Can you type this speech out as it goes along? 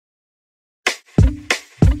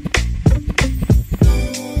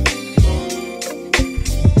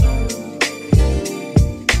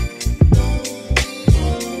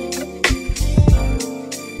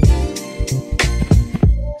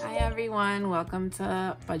everyone, welcome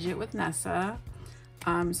to Budget with Nessa.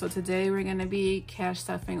 So today we're going to be cash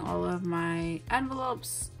stuffing all of my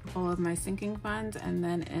envelopes, all of my sinking funds, and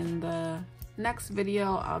then in the next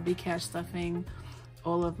video I'll be cash stuffing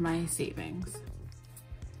all of my savings.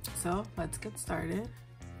 So let's get started.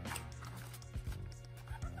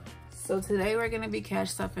 So today we're going to be cash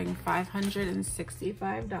stuffing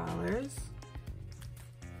 $565.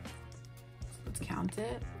 Let's count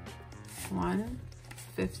it. 1,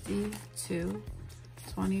 50, 2,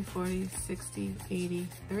 20, 40, 60, 80,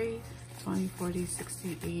 3, 20, 40,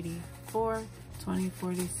 60, 84, 20,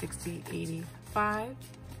 40, 60, 85.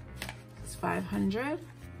 It's 500.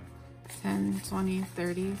 10, 20,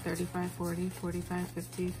 30, 35, 40, 45,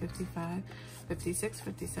 50, 55, 56,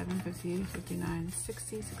 57, 58, 59,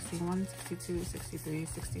 60, 61, 62, 63,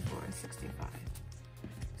 64, 65.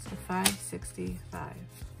 So 565.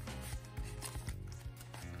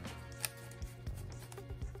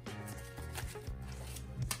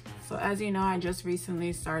 So as you know, I just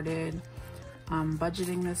recently started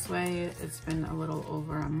budgeting this way. It's been a little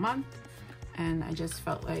over a month, and I just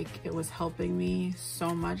felt like it was helping me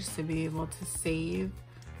so much to be able to save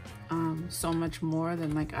so much more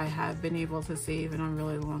than like I have been able to save in a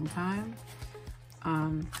really long time.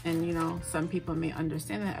 And you know, some people may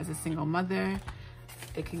understand that as a single mother,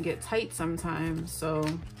 it can get tight sometimes. So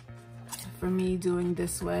for me, doing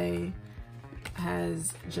this way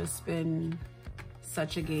has just been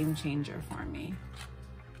such a game changer for me.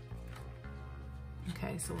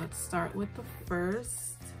 Okay, so let's start with the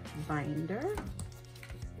first binder.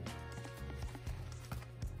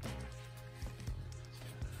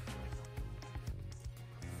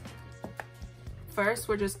 First,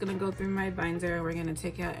 we're just gonna go through my binder. We're gonna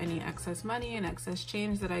take out any excess money and excess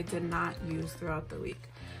change that I did not use throughout the week.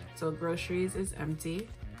 So groceries is empty.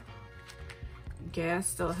 Gas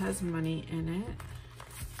still has money in it.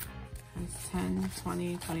 It's 10,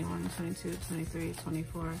 20, 21, 22, 23,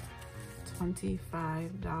 24,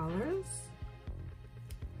 $25.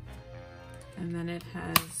 And then it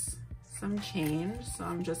has some change. So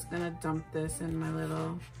I'm just gonna dump this in my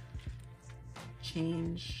little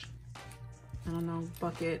change, I don't know,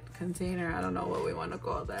 bucket, container. I don't know what we wanna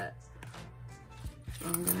call that. So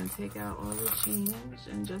I'm gonna take out all the change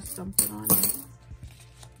and just dump it on it.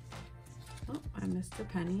 Oh, I missed a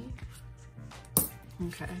penny.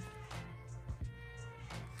 Okay.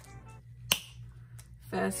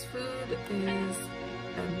 Fast food is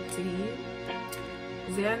empty.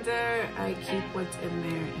 Xander, I keep what's in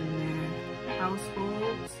their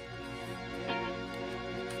households. I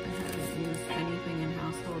haven't used anything in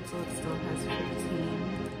household, so it still has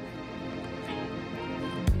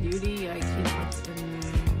 15. Beauty, I keep what's in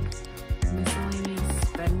there. Miscellaneous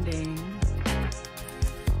spending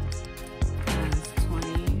is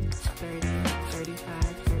 20, 30, 35,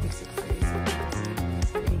 36, 37,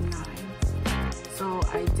 39. So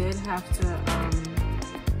I did have to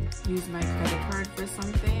use my credit card for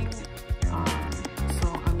something. So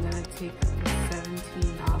I'm gonna take the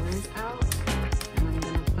 $17 out and I'm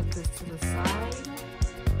gonna put this to the side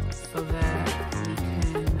so that we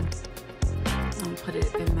can put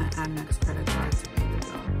it in the Amex credit card to pay the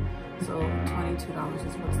bill. So $22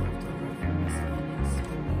 is what's left over from miscellaneous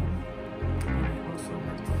spending. And I also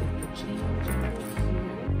have to get the change over here.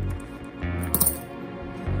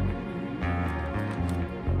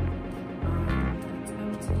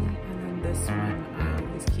 This one, I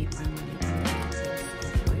always keep my money in because I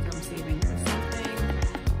feel like I'm saving for something.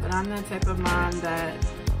 But I'm the type of mom that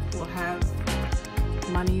will have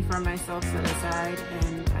money for myself set aside,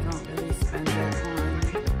 and I don't really spend it on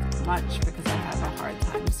much because I have a hard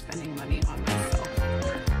time spending money on myself.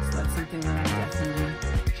 So that's something that I'm definitely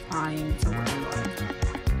trying to work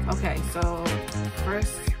on. Okay, so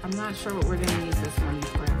first, I'm not sure what we're gonna use this money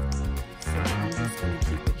for, so I'm just gonna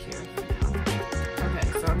keep it here for now. Okay,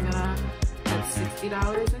 so I'm gonna put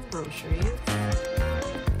 $60 in groceries.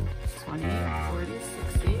 20, 40,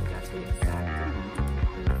 60, that's the exact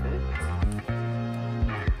amount. Perfect.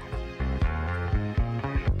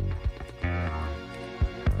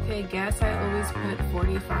 Okay, gas I always put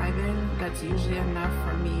 45 in. That's usually enough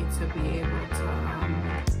for me to be able to,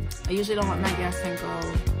 I usually don't let my gas tank go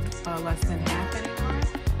less than half anymore.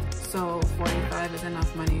 So 45 is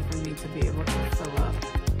enough money for me to be able to fill up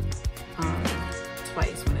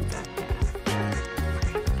twice when it's at half.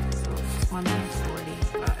 So 20,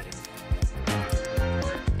 45.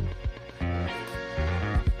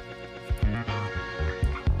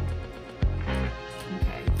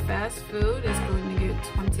 Okay, fast food is going to get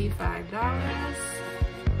 $25.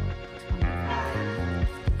 25.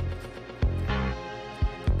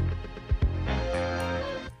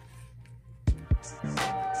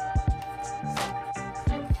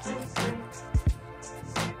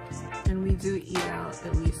 do eat out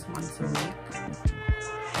at least once a week.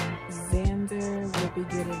 Xander will be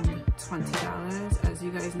getting $20. As you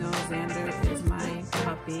guys know, Xander is my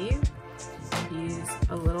puppy. He's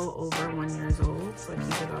a little over 1 year old, but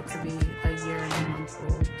he's about to be a year and a month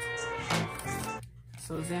old.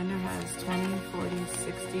 So Xander has 20, 40,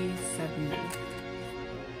 60, 70.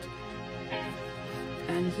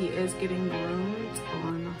 And he is getting groomed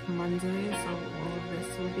on Monday, so all of this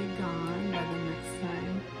will be gone by the next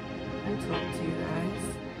time I talk to you guys.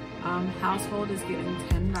 Household is getting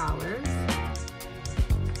 $10.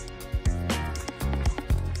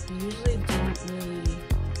 I usually don't really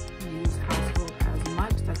use household as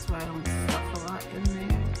much, that's why I don't stuff a lot in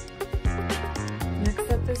there. Next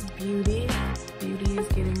up is beauty. Beauty is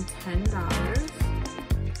getting $10.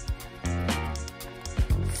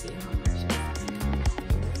 Let's see how much is in here.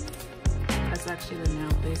 That's actually the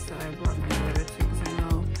nail place that I brought my daughter to, because I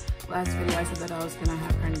know last video I said that I was gonna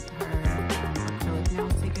have her acrylic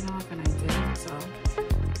nails taken off, and I did. So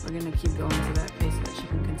we're gonna keep going to that place so that she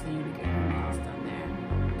can continue to get her nails done there,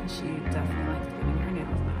 because she definitely likes getting her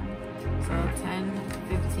nails done. So $10,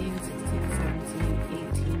 $15, $16, $17,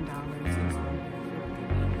 $18 is on there for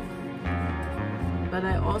beauty. But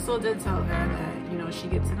I also did tell her that, you know, she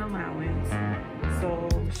gets an allowance, so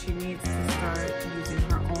she needs to start using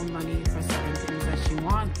her own money for certain things that she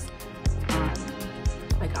wants.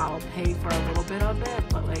 Like, I'll pay for a little bit of it,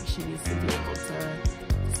 but like, she needs to be able to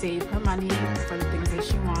save her money for the things that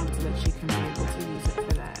she wants so that she can be able to use it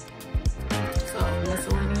for that. So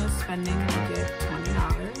miscellaneous spending will get $20.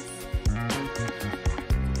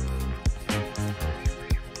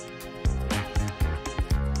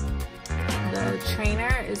 The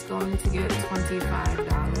trainer is going to get $25.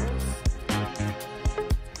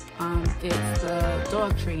 It's the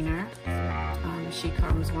dog trainer. She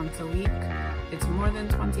comes once a week. It's more than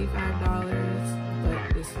 $25,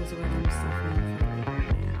 but this is what I'm suffering from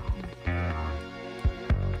right now.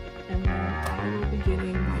 And then I will be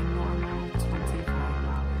getting my normal $25.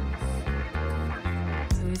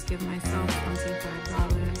 I always give myself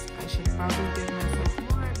 $25. I should probably give myself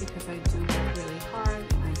more because I do work really hard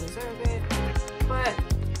and I deserve it. But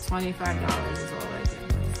 $25 is all I give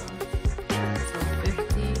myself. So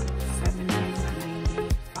 50, 70,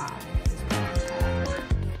 95 is what I have.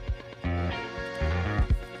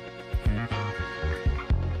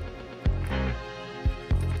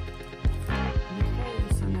 Okay,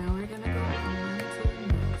 so now we're gonna go on to the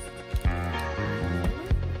next.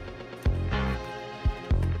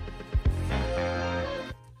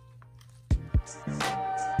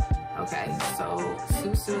 Okay, so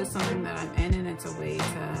Susu is something that I'm in, and it's a way to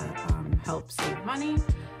help save money.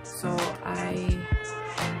 So I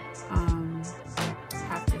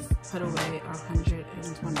have to put away $125.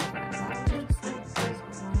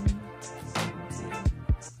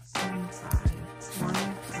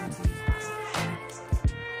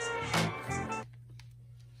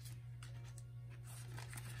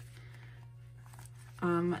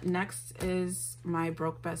 Next is my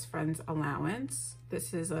broke best friend's allowance.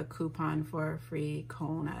 This is a coupon for a free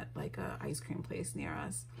cone at like a ice cream place near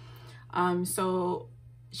us. So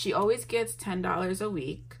she always gets $10 a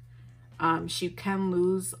week. She can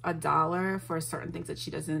lose $1 for certain things that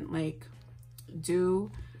she doesn't like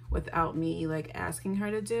do without me like asking her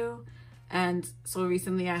to do. And so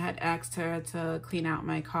recently I had asked her to clean out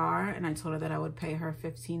my car, and I told her that I would pay her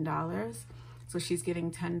 $15. So she's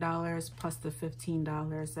getting $10 plus the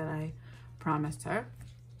 $15 that I promised her.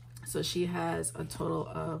 So she has a total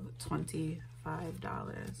of $25.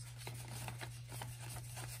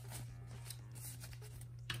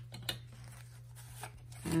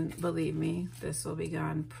 And believe me, this will be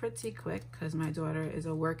gone pretty quick because my daughter is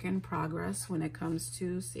a work in progress when it comes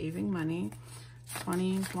to saving money.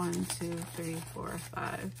 20, 1, 2, 3, 4,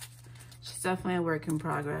 5. She's definitely a work in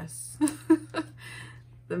progress.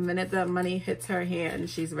 The minute that money hits her hand,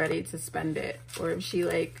 she's ready to spend it. Or if she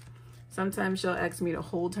like, sometimes she'll ask me to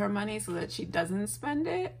hold her money so that she doesn't spend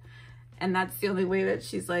it. And that's the only way that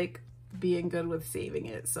she's like being good with saving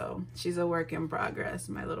it. So she's a work in progress,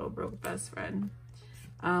 my little broke best friend.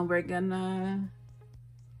 We're gonna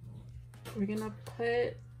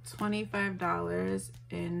put $25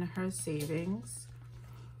 in her savings.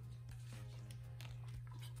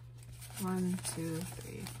 1, 2,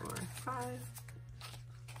 3, 4, 5.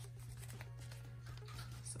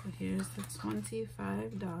 So here's the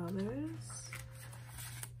 $25.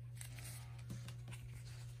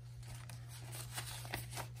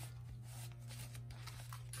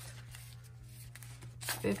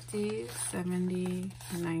 $50, $70,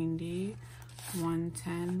 $90,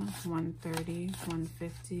 $110, $130,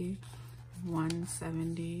 $150,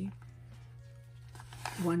 $170,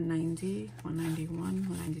 190, 191,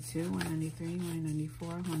 192, 193, 194,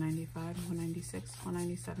 195, 196,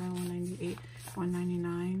 197, 198,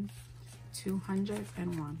 199,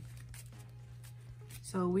 201.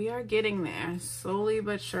 So we are getting there, slowly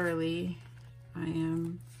but surely. I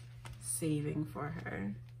am saving for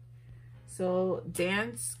her. So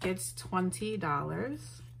dance gets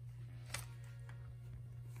 $20.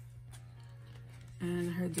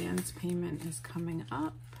 And her dance payment is coming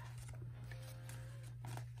up.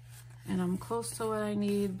 And I'm close to what I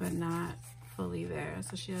need, but not fully there.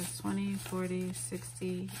 So she has 20, 40,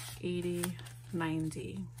 60, 80,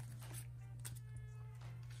 90.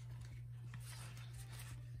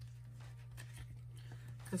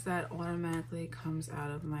 Because that automatically comes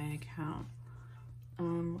out of my account.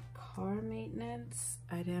 Car maintenance,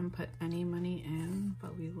 I didn't put any money in,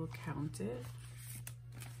 but we will count it.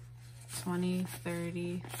 20,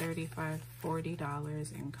 30, 35,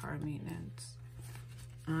 $40 in car maintenance.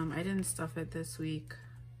 I didn't stuff it this week.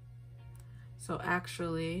 So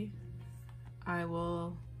actually, I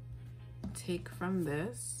will take from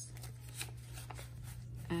this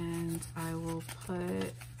and I will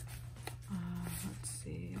put, let's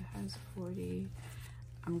see, it has 40.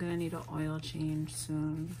 I'm gonna need an oil change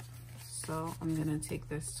soon. So I'm gonna take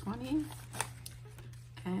this 20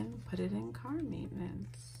 and put it in car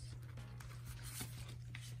maintenance.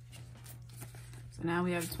 So now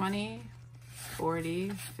we have 20,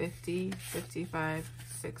 40, 50, 55,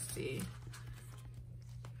 60.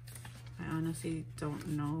 I honestly don't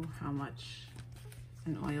know how much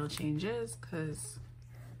an oil change is because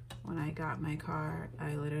when I got my car,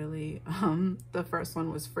 I literally, the first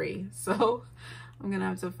one was free. So I'm gonna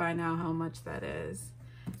have to find out how much that is.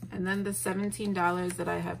 And then the $17 that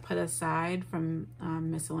I have put aside from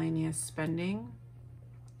miscellaneous spending,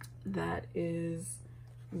 that is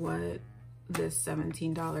what this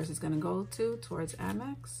 $17 is gonna go to towards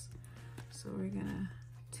Amex. So we're gonna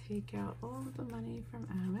take out all of the money from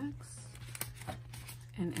Amex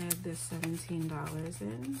and add this $17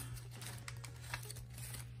 in.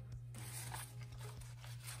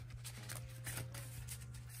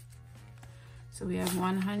 So we have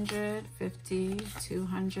 150,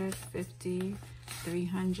 250,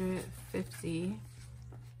 350,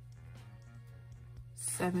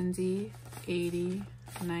 70, 80,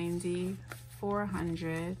 90,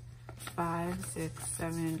 400, 5, 6,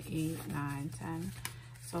 7, 8, 9, 10.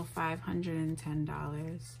 So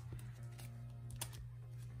 $510.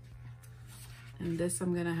 And this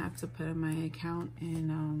I'm gonna have to put in my account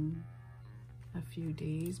in a few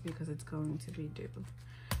days because it's going to be due.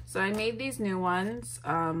 So I made these new ones.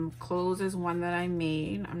 Clothes is one that I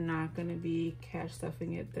made. I'm not gonna be cash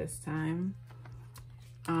stuffing it this time.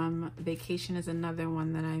 Vacation is another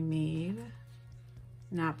one that I made.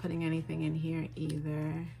 Not putting anything in here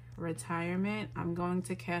either. Retirement, I'm going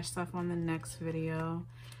to cash stuff on the next video.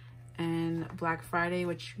 And Black Friday,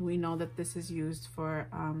 which we know that this is used for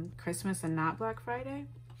Christmas and not Black Friday.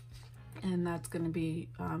 And that's gonna be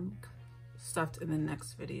stuffed in the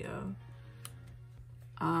next video.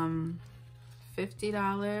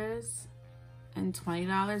 $50 and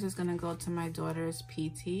 $20 is gonna go to my daughter's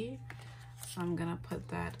PT. So I'm gonna put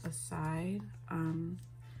that aside.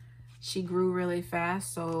 She grew really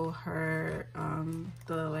fast, so her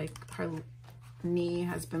her knee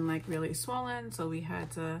has been like really swollen, so we had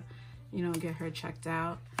to, you know, get her checked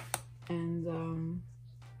out, and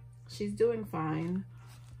she's doing fine.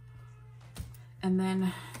 And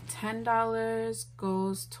then $10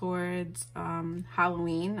 goes towards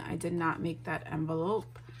Halloween. I did not make that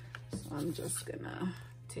envelope, so I'm just gonna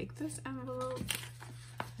take this envelope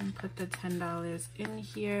and put the $10 in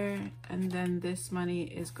here, and then this money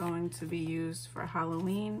is going to be used for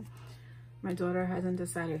Halloween. My daughter hasn't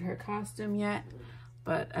decided her costume yet,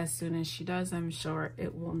 but as soon as she does, I'm sure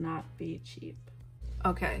it will not be cheap.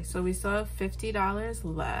 Okay, so we still have $50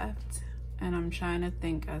 left, and I'm trying to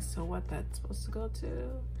think as to what that's supposed to go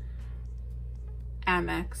to.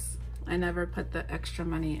 Amex. I never put the extra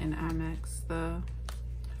money in Amex,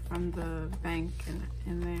 from the bank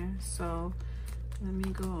in there. So let me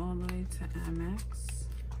go all the way to Amex.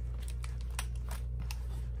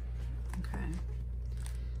 Okay.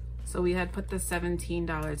 So we had put the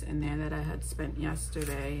 $17 in there that I had spent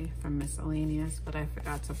yesterday from miscellaneous, but I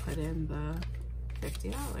forgot to put in the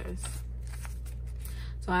 $50.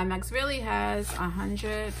 So Amex really has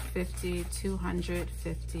 150,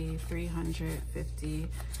 250, 350,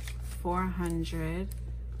 400,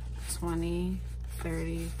 20,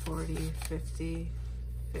 30, 40, 50,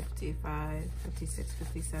 55, 56,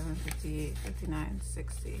 57, 58, 59,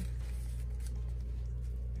 60.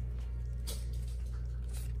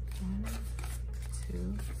 1,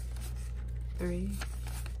 2, 3,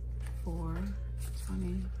 4,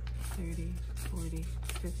 20, 30, 40,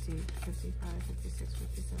 50, 55, 56,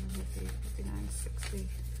 57, 58, 59, 60.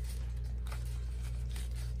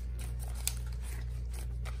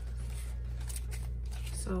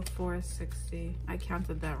 So 460. I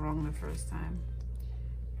counted that wrong the first time.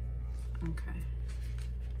 Okay.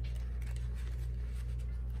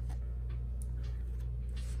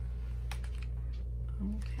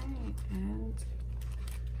 Okay, and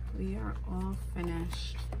we are all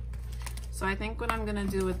finished. So I think what I'm gonna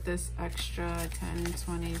do with this extra 10,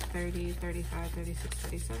 20, 30, 35, 36,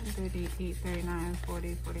 37, 38, 39,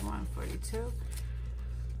 40, 41, 42,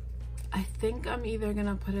 I think I'm either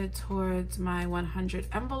gonna put it towards my 100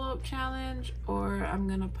 envelope challenge, or I'm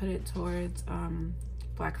gonna put it towards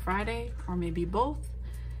Black Friday, or maybe both.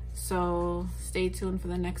 So stay tuned for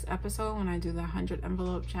the next episode when I do the 100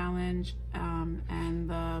 envelope challenge and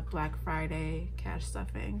the Black Friday cash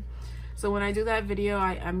stuffing. So when I do that video,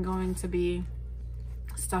 I am going to be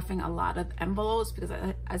stuffing a lot of envelopes because,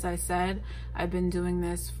 as I said, I've been doing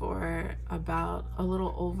this for about a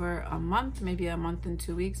little over a month, maybe a month and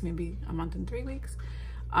 2 weeks, maybe a month and 3 weeks.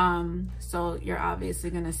 So you're obviously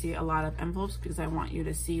going to see a lot of envelopes because I want you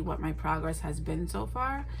to see what my progress has been so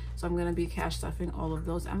far. So I'm going to be cash stuffing all of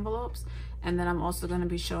those envelopes, and then I'm also going to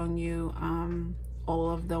be showing you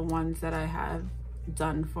all of the ones that I have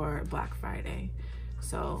done for Black Friday.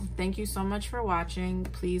 So thank you so much for watching.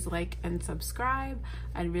 Please like and subscribe.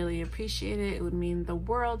 I'd really appreciate it. It would mean the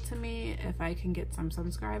world to me if I can get some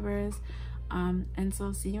subscribers. And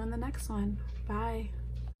so see you in the next one. Bye.